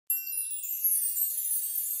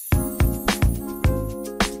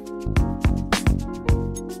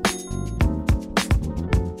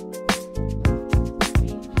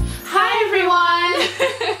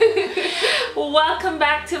Welcome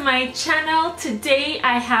back to my channel. Today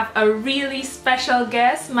I have a really special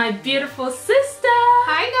guest, my beautiful sister.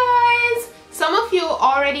 Hi guys! Some of you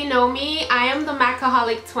already know me. I am the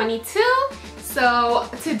Macaholic 22. So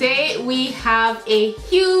today we have a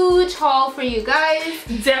huge haul for you guys.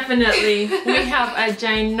 Definitely. We have a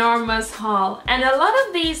ginormous haul. And a lot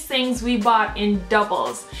of these things we bought in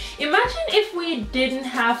doubles. Imagine if we didn't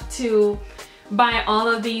have to buy all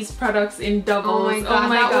of these products in doubles. Oh my god,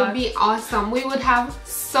 that would be awesome. We would have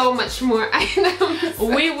so much more items.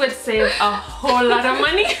 We would save a whole lot of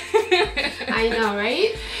money. I know,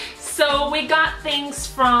 right? So we got things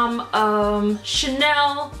from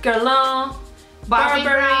Chanel, Guerlain,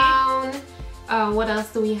 Burberry. What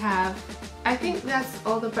else do we have? I think that's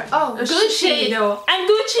all the Gucci. Sheseido. And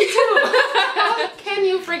Gucci too. How can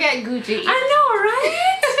you forget Gucci? I know, right?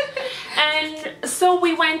 And so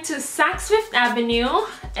we went to Saks Fifth Avenue,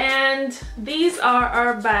 and these are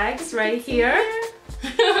our bags right here.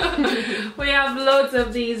 We have loads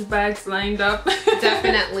of these bags lined up.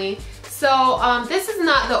 Definitely. So this is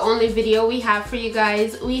not the only video we have for you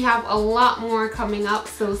guys. We have a lot more coming up,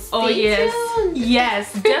 so stay tuned.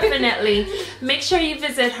 Yes, definitely. Make sure you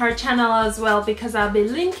visit her channel as well, because I'll be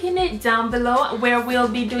linking it down below, where we'll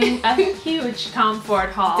be doing a huge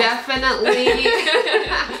comfort haul. Definitely.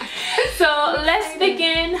 So let's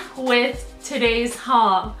begin with today's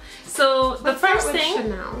haul. So the first thing,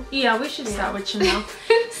 Chanel. Yeah, we should start with Chanel.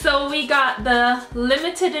 So we got the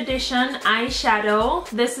limited edition eyeshadow.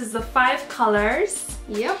 This is the 5 colors.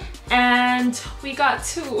 Yep. And we got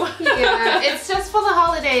 2. Yeah, it's just for the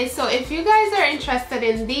holidays. So if you guys are interested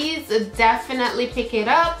in these, definitely pick it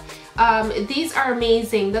up. These are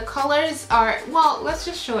amazing. The colors are, well, let's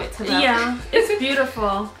just show it to them. Yeah, it's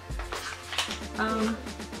beautiful.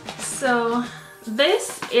 So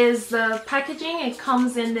this is the packaging. It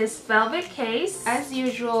comes in this velvet case. As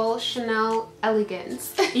usual, Chanel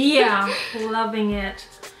elegance. Yeah, loving it.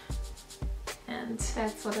 And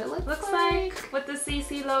that's what it looks like with the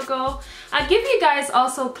CC logo. I'll give you guys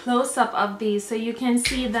also close-up of these so you can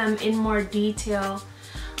see them in more detail.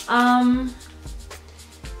 And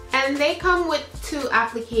they come with 2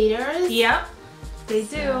 applicators. Yep, they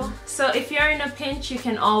do. Yeah. So if you're in a pinch, you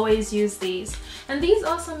can always use these. And these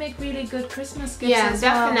also make really good Christmas gifts as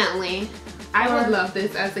well. Yeah, definitely. I would love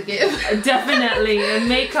this as a gift. Definitely, a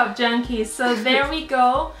makeup junkie. So there we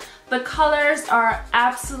go. The colors are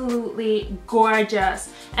absolutely gorgeous.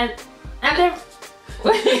 And they're...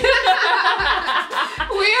 We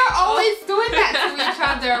are always doing that to each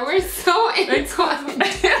other. We're so entwined.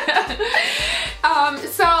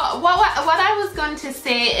 So what I was going to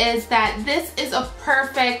say is that this is a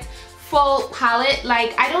perfect full palette.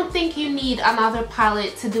 Like, I don't think you need another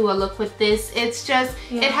palette to do a look with this. It's just,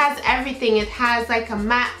 it has everything. It has like a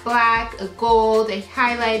matte black, a gold, a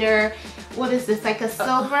highlighter. What is this, like a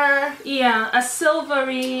silver? Yeah, a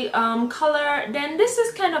silvery color. Then this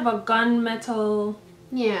is kind of a gunmetal,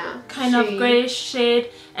 kind of grayish shade.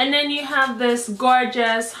 And then you have this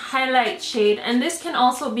gorgeous highlight shade, and this can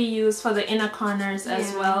also be used for the inner corners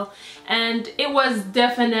as well. And it was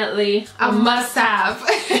definitely a must-have.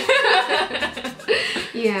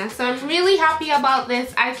 Yeah, so I'm really happy about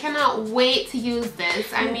this. I cannot wait to use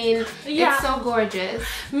this. I mean, it's so gorgeous.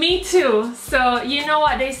 Me too. So you know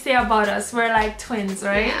what they say about us, we're like twins,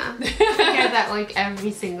 right? Yeah, I hear that like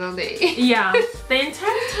every single day. Yeah, the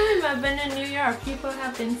entire time I've been in New York, people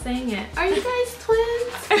have been saying it. Are you guys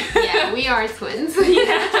twins? Yeah, we are twins.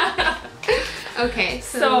 Yeah. Okay,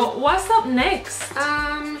 so what's up next?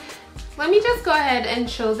 Let me just go ahead and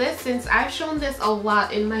show this, since I've shown this a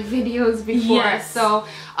lot in my videos before. Yes. So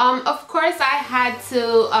of course I had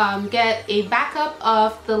to get a backup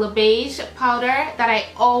of the Beige powder that I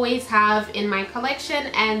always have in my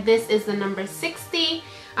collection, and this is the number 60.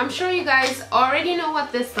 I'm sure you guys already know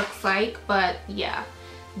what this looks like, but yeah,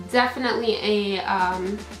 definitely a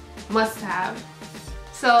must-have.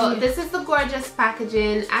 So this is the gorgeous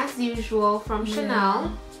packaging as usual from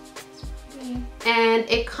Chanel. And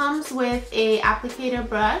it comes with a applicator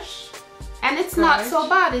brush, and it's not so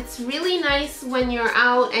bad. It's really nice when you're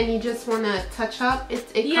out and you just want to touch up.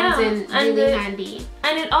 It comes in really handy.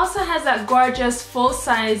 And it also has that gorgeous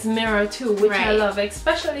full-size mirror too, which I love,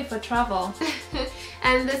 especially for travel.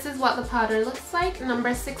 And this is what the powder looks like,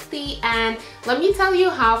 number 60. And let me tell you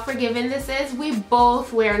how forgiving this is. We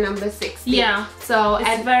both wear number 60. Yeah, so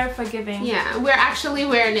it's very forgiving. Yeah, we're actually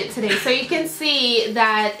wearing it today, so you can see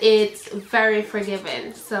that it's very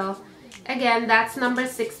forgiving. So Again, that's number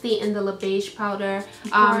 60 in the Le Beige powder.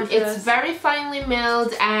 It's very finely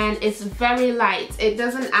milled and it's very light. It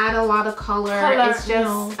doesn't add a lot of color. It's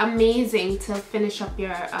just amazing to finish up your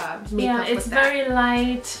makeup. Yeah, it's very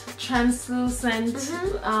light, translucent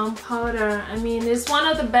powder. I mean, it's one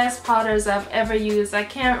of the best powders I've ever used. I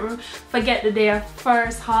can't forget the day I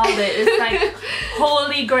first hauled it. It's like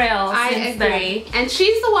holy grail. I agree. And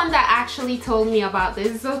she's the one that actually told me about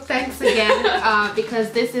this. So thanks again,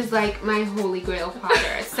 because this is like my holy grail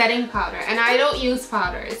powder, setting powder, and I don't use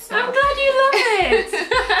powders. So. I'm glad you love it.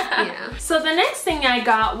 Yeah. So the next thing I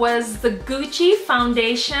got was the Gucci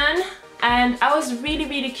foundation, and I was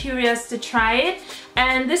really curious to try it.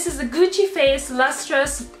 And this is a Gucci Face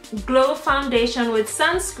Lustrous Glow Foundation with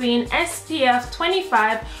sunscreen, SPF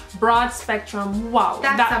 25, broad spectrum. Wow,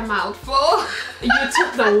 that's a mouthful. You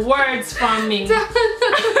took the words from me.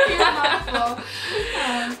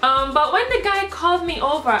 But when the guy called me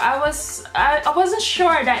over, I wasn't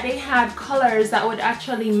sure that they had colors that would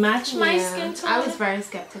actually match my skin tone. I was very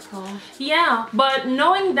skeptical. Yeah, but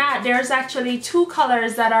knowing that there's actually 2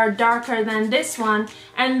 colors that are darker than this one,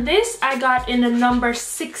 and this I got in the number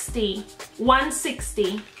 60,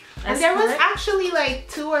 160. And there was actually like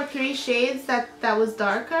 2 or 3 shades that was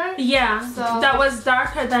darker. Yeah, so that was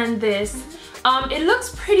darker than this. It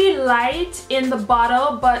looks pretty light in the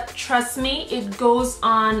bottle, but trust me, it goes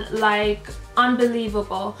on like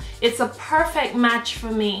unbelievable. It's a perfect match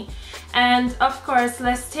for me. And of course,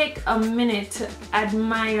 let's take a minute to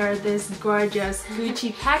admire this gorgeous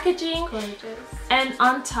Gucci packaging. Gorgeous. And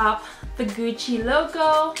on top, the Gucci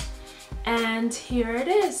logo. And here it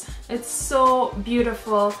is. It's so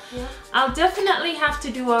beautiful. Yeah. I'll definitely have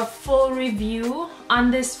to do a full review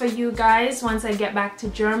on this for you guys once I get back to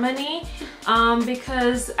Germany,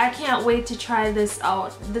 because I can't wait to try this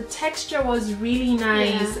out. The texture was really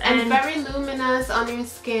nice, and very luminous on your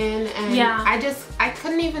skin, and I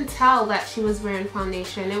couldn't even tell that she was wearing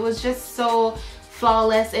foundation. It was just so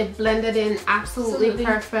flawless. It blended in absolutely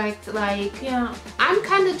perfect. Like, I'm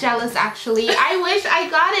kind of jealous actually. I wish I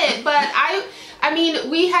got it, but I mean,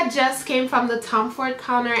 we had just came from the Tom Ford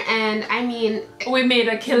counter, and I mean, we made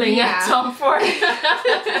a killing at Tom Ford.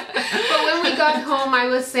 But when we got home, I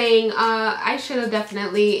was saying I should have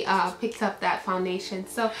definitely picked up that foundation.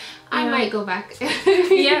 So I might go back.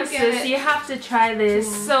 Yes, sis, you have to try this.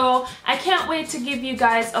 So I can't wait to give you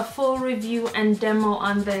guys a full review and demo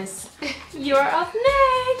on this. You're up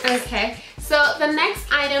next. Okay. So the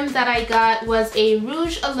next item that I got was a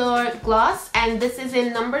Rouge Allure gloss, and this is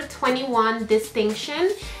in number 21 Distinction,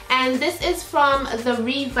 and this is from the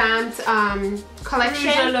revamped collection.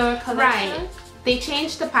 Rouge Allure collection. Right. They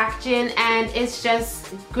changed the packaging and it's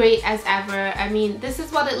just great as ever. I mean, this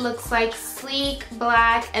is what it looks like, sleek,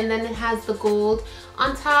 black, and then it has the gold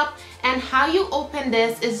on top. And how you open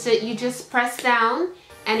this is that you just press down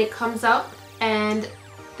and it comes up, and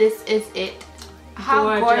this is it.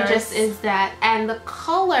 How gorgeous is that? And the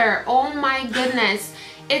color, oh my goodness,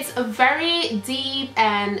 it's a very deep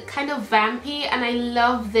and kind of vampy, and I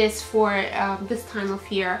love this for this time of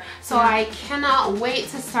year. So I cannot wait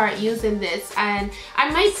to start using this, and I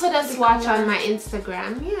might put a swatch on my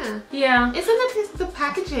Instagram. Yeah. Isn't it the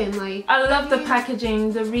packaging like? I love the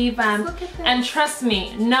packaging, the revamp. Look at that. And trust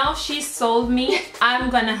me, now she sold me, I'm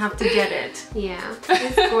gonna have to get it. Yeah,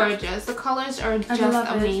 it's gorgeous. The colors are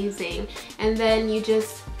just amazing. And then you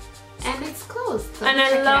just, and it's closed. So and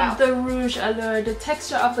I love the Rouge Allure. The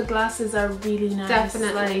texture of the glasses are really nice.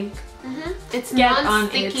 Definitely. Like, it's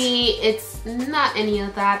non-sticky. It's not any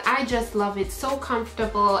of that. I just love it. So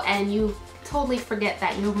comfortable, and you totally forget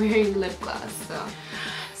that you're wearing lip gloss.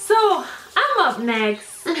 So I'm up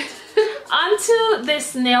next. Onto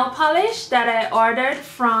this nail polish that I ordered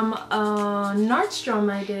from Nordstrom.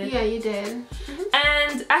 I did. Yeah, you did.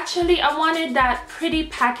 And actually I wanted that pretty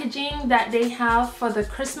packaging that they have for the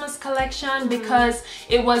Christmas collection, because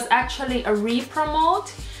it was actually a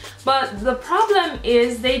re-promote. But the problem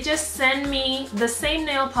is they just send me the same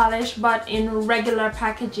nail polish but in regular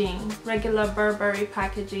packaging, regular Burberry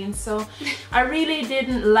packaging. So I really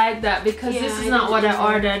didn't like that, because this is not what I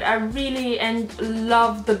ordered. I really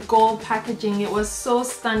love the gold packaging. It was so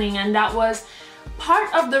stunning, and that was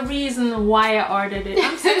part of the reason why I ordered it.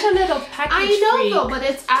 I'm such a little package freak. I know though, but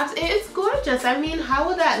it's gorgeous. I mean, how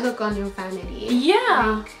would that look on your vanity?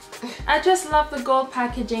 Yeah. I just love the gold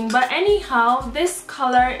packaging. But anyhow, this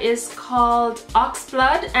color is called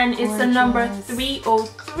Oxblood, and it's the number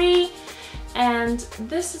 303, and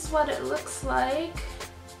this is what it looks like.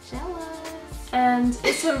 Jealous. and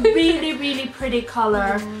it's a really pretty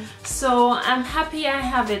color. So I'm happy I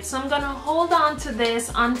have it. So I'm gonna hold on to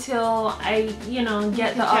this until I, you know,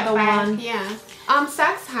 get the other one. Yeah.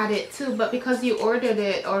 Saks had it too, but because you ordered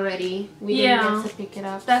it already, we didn't get to pick it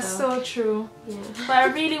up. That's so true. Yeah. But I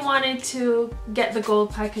really wanted to get the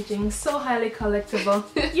gold packaging. So highly collectible.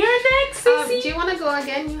 You're next, Cece. Do you want to go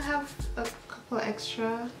again? You have a couple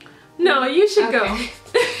extra. No, you should go.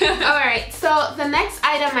 Alright, so the next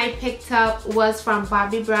item I picked up was from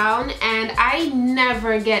Bobbi Brown, and I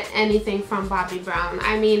never get anything from Bobbi Brown.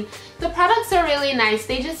 I mean, the products are really nice,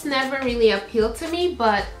 they just never really appeal to me,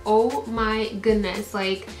 but oh my goodness,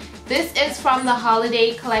 like this is from the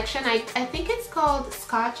holiday collection. I think it's called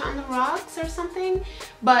Scotch on the Rocks or something,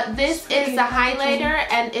 but this is the highlighter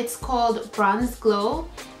and it's called Bronze Glow,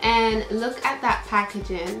 and look at that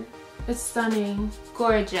packaging. It's stunning.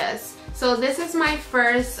 Gorgeous. So this is my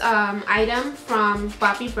first item from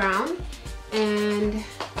Bobbi Brown, and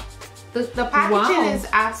the packaging is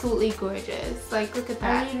absolutely gorgeous. Like, look at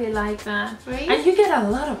that. I really like that. Right? And you get a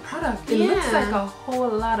lot of product. It looks like a whole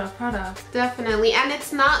lot of product. Definitely. And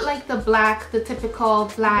it's not like the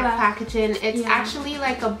typical black packaging. It's actually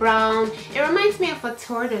like a brown. It reminds me of a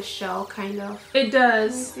tortoise shell, kind of. It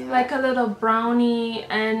does. Like a little brownie,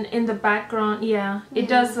 and in the background, it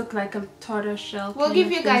does look like a tortoise shell. We'll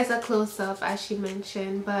give you guys a close-up, as she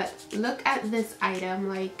mentioned, but look at this item.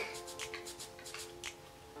 Like,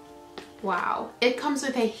 wow. It comes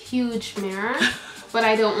with a huge mirror, but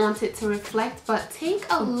I don't want it to reflect, but take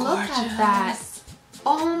a look at that.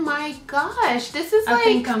 Oh my gosh, this is like... I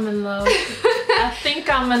think I'm in love. I think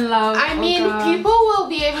I'm in love. I mean, people will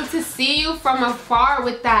be able to see you from afar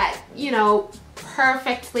with that, you know,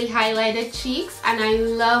 perfectly highlighted cheeks, and I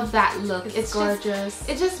love that look. It's gorgeous.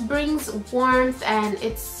 It just brings warmth, and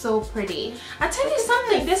it's so pretty. I tell you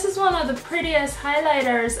something, this is one of the prettiest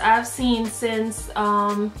highlighters I've seen since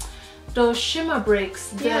those shimmer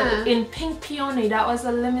bricks in pink peony. That was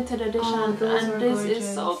a limited edition, and this is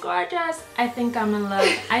so gorgeous. I think I'm in love.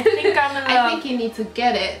 I think I'm in love. I think you need to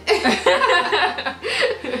get it.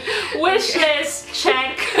 Wish list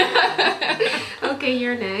check. Okay,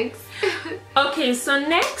 you're next. Okay, so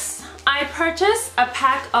next I purchased a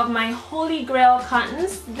pack of my Holy Grail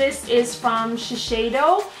cottons. This is from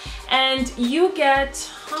Sheseido, and you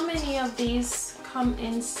get, how many of these come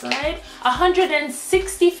inside?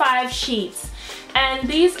 165 sheets, and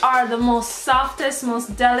these are the most softest,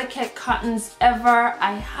 most delicate cottons ever.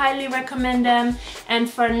 I highly recommend them, and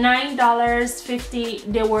for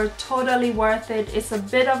 $9.50 they were totally worth it. It's a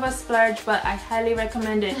bit of a splurge, but I highly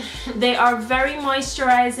recommend it. They are very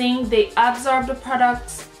moisturizing, they absorb the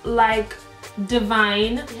products like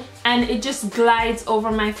divine, and it just glides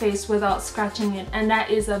over my face without scratching it, and that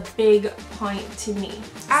is a big point to me.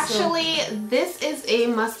 Actually, this is a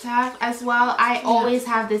must-have as well. I always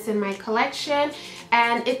have this in my collection,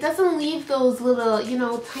 and it doesn't leave those little, you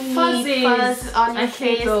know, tiny fuzz on your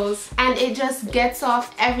face, and it just gets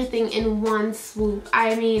off everything in one swoop.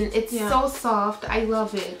 I mean, it's so soft. I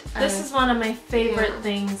love it. This is one of my favorite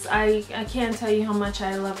things. I can't tell you how much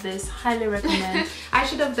I love this. Highly recommend. I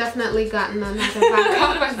should have definitely gotten another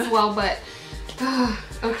backup as well, but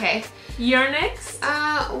okay. You're next?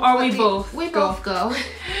 Or we both? We both go.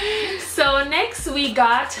 So next we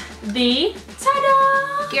got the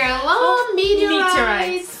ta-da! Guerlain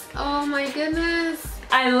Météorites. Oh my goodness.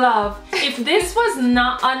 I love. If this was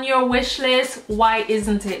not on your wish list, why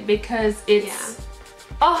isn't it? Because it's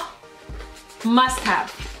must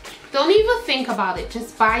have. Don't even think about it.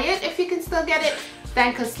 Just buy it if you can still get it.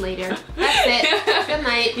 Thank us later. That's it. Good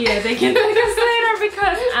night. Yeah, they can thank us later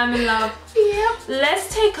because I'm in love. Yep.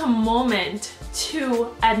 Let's take a moment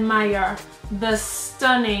to admire the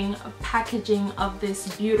stunning packaging of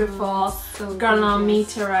this beautiful Guerlain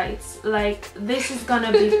Météorites. Like, this is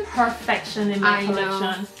gonna be perfection in my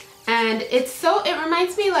collection. And it's so, it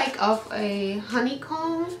reminds me like of a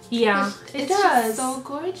honeycomb. Yeah, it does. Just so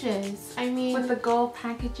gorgeous. I mean, with the gold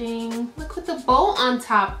packaging. Look with the bow on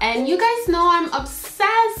top. And you guys know I'm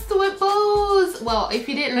obsessed with bows. Well, if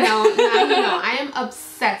you didn't know, now you know. I am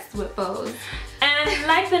obsessed with bows. And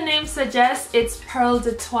like the name suggests, it's Pearl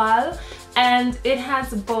d'Etoile, and it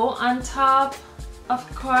has a bow on top, of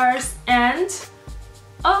course, and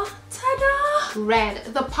oh, ta-da!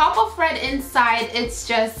 Red. The pop of red inside, it's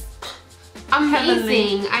just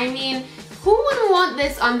amazing. I mean, who wouldn't want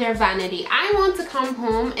this on their vanity? I want to come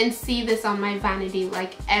home and see this on my vanity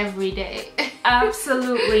like every day.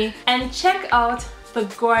 Absolutely. And check out the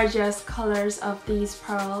gorgeous colors of these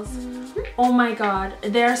pearls. Oh my god,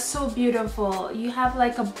 they're so beautiful. You have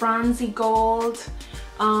like a bronzy gold,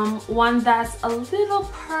 one that's a little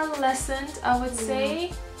pearlescent, I would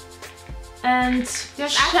say. and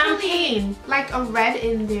there's champagne. Actually like a red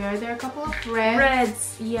in there. There are a couple of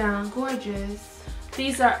reds. Yeah. Gorgeous.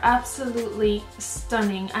 These are absolutely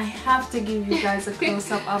stunning. I have to give you guys a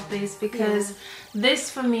close-up of these because this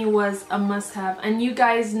for me was a must-have, and you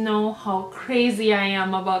guys know how crazy I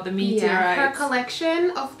am about the meteorites. Yeah, her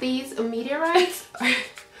collection of these meteorites,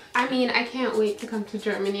 I mean, I can't wait to come to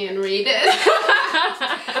Germany and read it.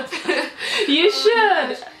 You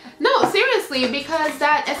should. No, seriously, because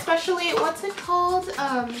that, especially, what's it called?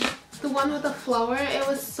 The one with the flower, it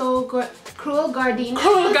was so good. Cruel Gardenia.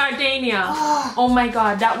 Cruel Gardenia. Oh my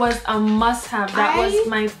god, that was a must-have. That was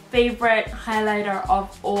my favorite highlighter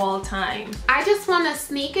of all time. I just want to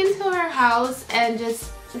sneak into her house and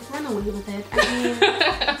just run away with it. I mean,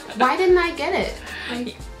 why didn't I get it?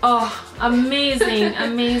 Like, oh, amazing,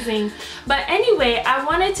 amazing. But anyway, I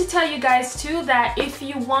wanted to tell you guys too that if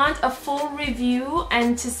you want a full review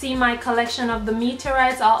and to see my collection of the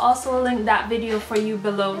meteorites, I'll also link that video for you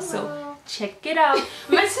below. So check it out.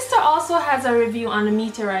 My sister also has a review on the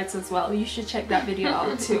meteorites as well. You should check that video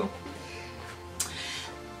out too.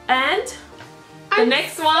 And the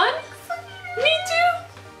next one, me too.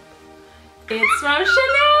 It's from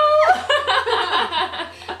Chanel.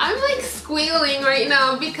 I'm like squealing right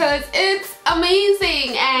now because it's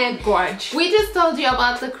amazing and gorgeous. We just told you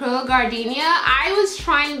about the Cruel Gardenia. I was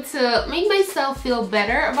trying to make myself feel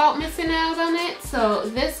better about missing out on it, so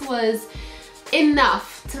this was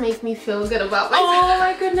enough to make me feel good about myself. Oh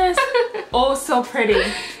my goodness. Oh, so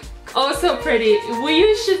pretty. Oh, so pretty. Well,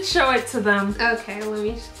 you should show it to them. Okay, let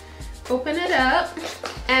me open it up.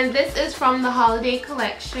 And this is from the holiday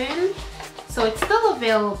collection. So it's still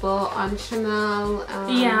available on Chanel.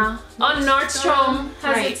 Yeah, on Nordstrom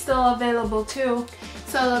has it still available too.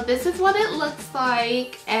 So this is what it looks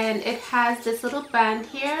like, and it has this little band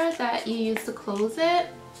here that you use to close it.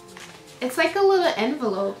 It's like a little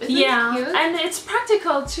envelope. Isn't it cute? And it's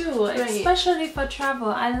practical too, especially for travel.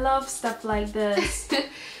 I love stuff like this.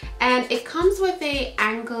 And it comes with a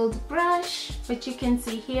angled brush, which you can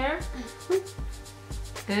see here.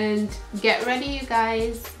 And get ready, you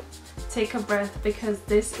guys. Take a breath because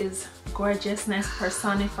this is gorgeousness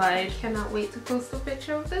personified. I cannot wait to post a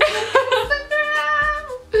picture of this on Instagram.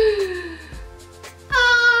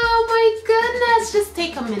 Oh my goodness, just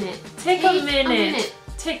take a minute. Take a minute.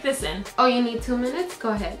 Take this in. Oh, you need 2 minutes? Go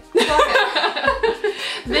ahead. Go ahead.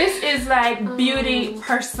 This is like beauty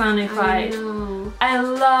personified. I know. I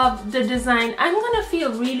love the design. I'm gonna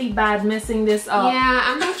feel really bad messing this up. Yeah,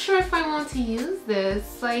 I'm not sure if I want to use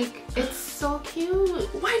this. Like, it's so cute.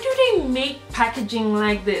 Why do they make packaging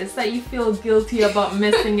like this that you feel guilty about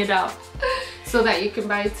messing it up? So that you can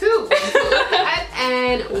buy two. One to look at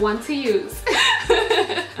and one to use.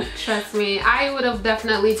 Trust me, I would have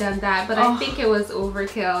definitely done that, but I think it was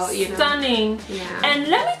overkill, you know. Stunning. Yeah. And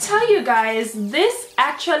let me tell you guys, this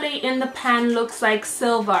actually in the pan looks like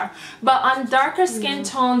silver, but on darker skin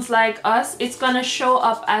tones like us, it's gonna show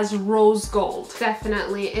up as rose gold.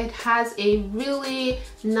 Definitely. It has a really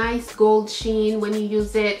nice gold sheen when you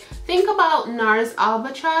use it. Think about NARS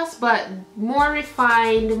Albatross, but more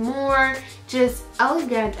refined, more just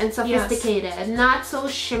elegant and sophisticated, not so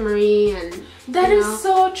shimmery and that is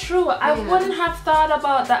so true. I wouldn't have thought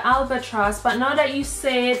about the Albatross, but now that you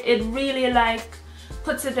say it, it really like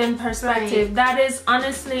puts it in perspective. That is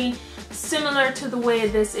honestly similar to the way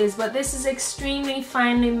this is, but this is extremely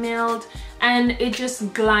finely milled and it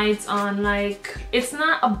just glides on. Like, it's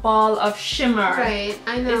not a ball of shimmer. Right,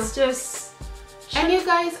 I know. It's just... And you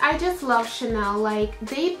guys, I just love Chanel. Like,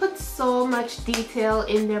 they put so much detail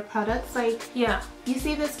in their products. Like, yeah, you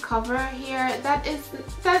see this cover here?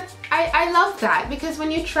 I love that, because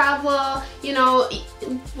when you travel, you know,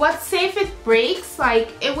 say if it breaks,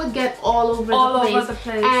 like, it would get all over the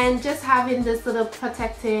place. And just having this little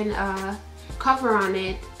protecting cover on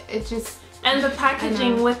it, it just... And the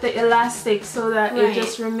packaging with the elastic so that it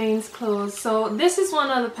just remains closed. So this is one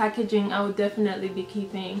of the packaging I would definitely be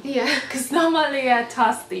keeping. Yeah. Because normally I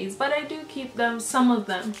toss these, but I do keep them, some of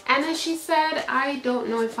them. And as she said, I don't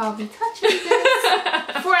know if I'll be touching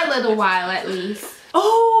this for a little while at least.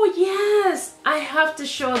 Oh yes! I have to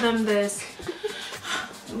show them this.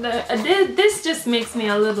 This just makes me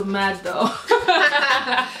a little mad though.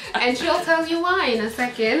 And she'll tell you why in a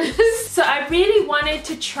second. So I really wanted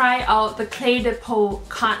to try out the Clé de Peau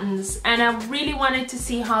cottons, and I really wanted to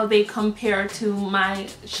see how they compare to my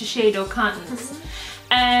Sheseido cottons.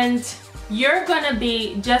 And you're gonna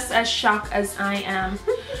be just as shocked as I am.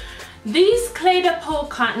 These Clé de Peau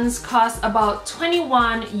cottons cost about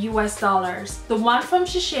 $21 US. The one from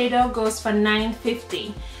Sheseido goes for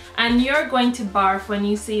 $9.50. And you're going to barf when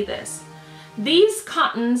you see this. These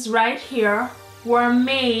cottons right here were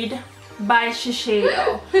made by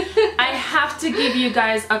Sheseido. I have to give you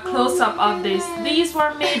guys a close-up of this. These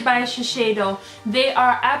were made by Sheseido. They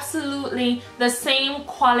are absolutely the same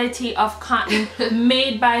quality of cotton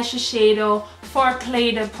made by Sheseido for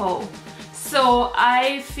Clé de Peau. So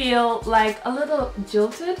I feel like a little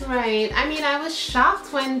jilted. Right. I mean, I was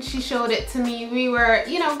shocked when she showed it to me. We were,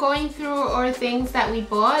 you know, going through our things that we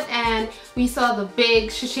bought and we saw the big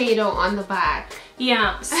Sheseido on the back.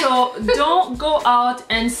 Yeah, so don't go out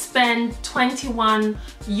and spend $21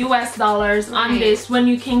 US on this when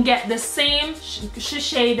you can get the same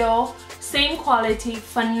Sheseido, same quality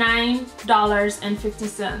for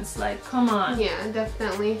 $9.50. Like, come on. Yeah,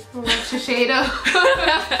 definitely. I love Sheseido.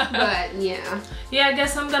 But yeah. Yeah, I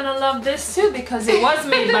guess I'm gonna love this too because it was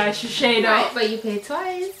made by Sheseido. Right, but you paid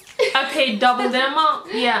twice. I paid double the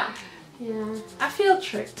amount. Yeah. Yeah. I feel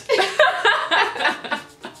tricked.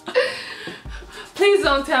 Please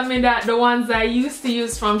don't tell me that the ones I used to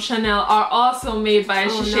use from Chanel are also made by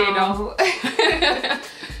Sheseido. No.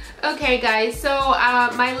 Okay guys, so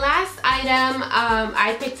my last item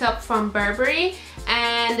I picked up from Burberry,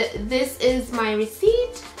 and this is my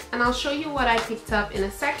receipt, and I'll show you what I picked up in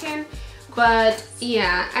a second. But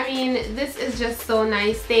yeah, I mean, this is just so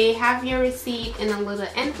nice. They have your receipt in a little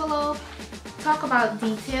envelope. Talk about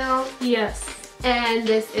detail. Yes. And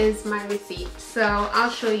this is my receipt, so I'll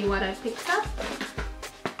show you what I picked up.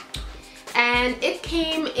 And it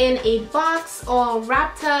came in a box all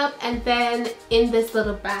wrapped up and then in this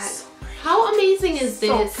little bag. How amazing is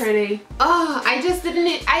this? So pretty. Oh, I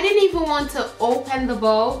didn't even want to open the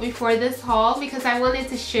bow before this haul because I wanted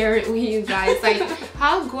to share it with you guys. Like,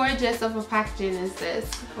 how gorgeous of a packaging is this?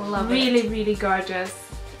 Love it. Really, really gorgeous.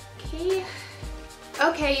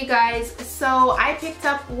 Okay, you guys, so I picked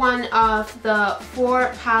up one of the four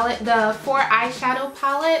eyeshadow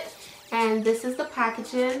palette, and this is the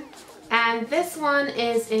packaging. And this one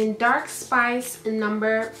is in Dark Spice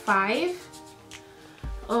number 5.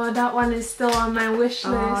 Oh, that one is still on my wish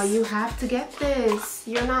list. Oh, you have to get this.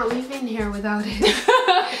 You're not leaving here without it.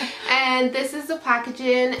 And this is the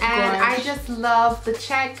packaging, and I just love the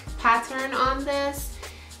check pattern on this.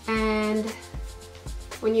 And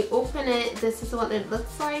when you open it, this is what it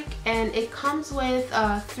looks like, and it comes with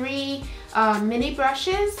 3 mini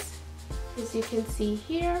brushes, as you can see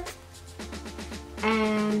here.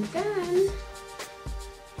 And then,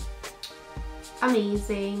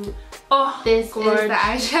 amazing. Oh, this is the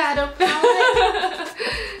eyeshadow palette.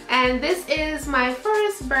 And this is my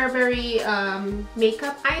first Burberry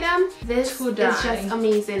makeup item. This is just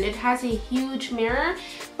amazing. It has a huge mirror,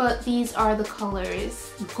 but these are the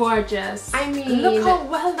colors. Gorgeous. I mean, look how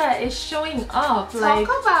well that is showing up. Talk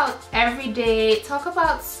about everyday, talk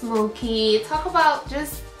about smoky, talk about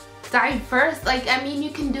just diverse. Like, I mean,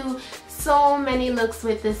 you can do so many looks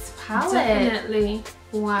with this palette. Definitely.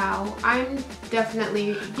 Wow, I'm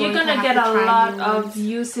definitely you're gonna get a lot of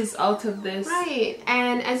uses out of this. Right,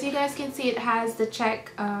 and as you guys can see, it has the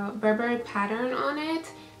check Burberry pattern on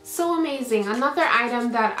it. So amazing. Another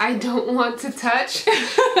item that I don't want to touch,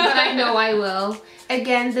 but I know I will.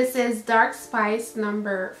 Again, this is Dark Spice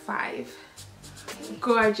number 5.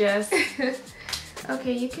 Gorgeous.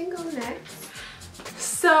 Okay, you can go next.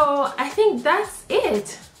 So I think that's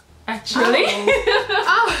it. Actually,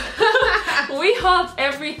 we hauled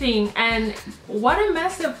everything, and what a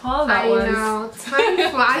massive haul that was. I know, time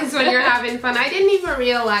flies when you're having fun. I didn't even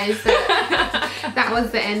realize that that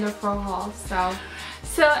was the end of our haul.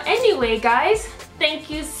 So anyway, guys, thank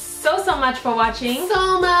you so much for watching.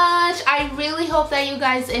 So much. I really hope that you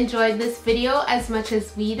guys enjoyed this video as much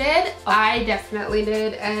as we did. I definitely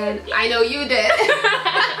did, and I know you did.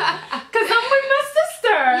 Because I'm with my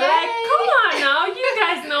sister. Yay. Like, come on now. You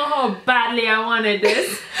guys know how badly I wanted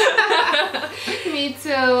this. Me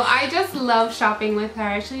too. I just love shopping with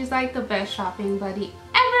her. She's like the best shopping buddy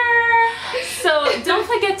ever. So don't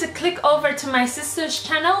forget to click over to my sister's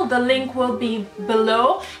channel. The link will be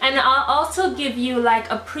below, and I'll also give you like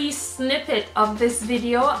a pre-snippet of this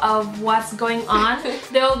video of what's going on.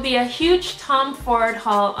 There will be a huge Tom Ford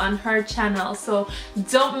haul on her channel, so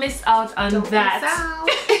don't miss out on that.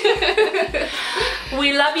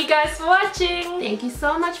 We love you guys for watching. Thank you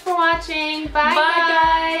so much for watching. Bye,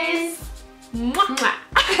 guys. Mwah.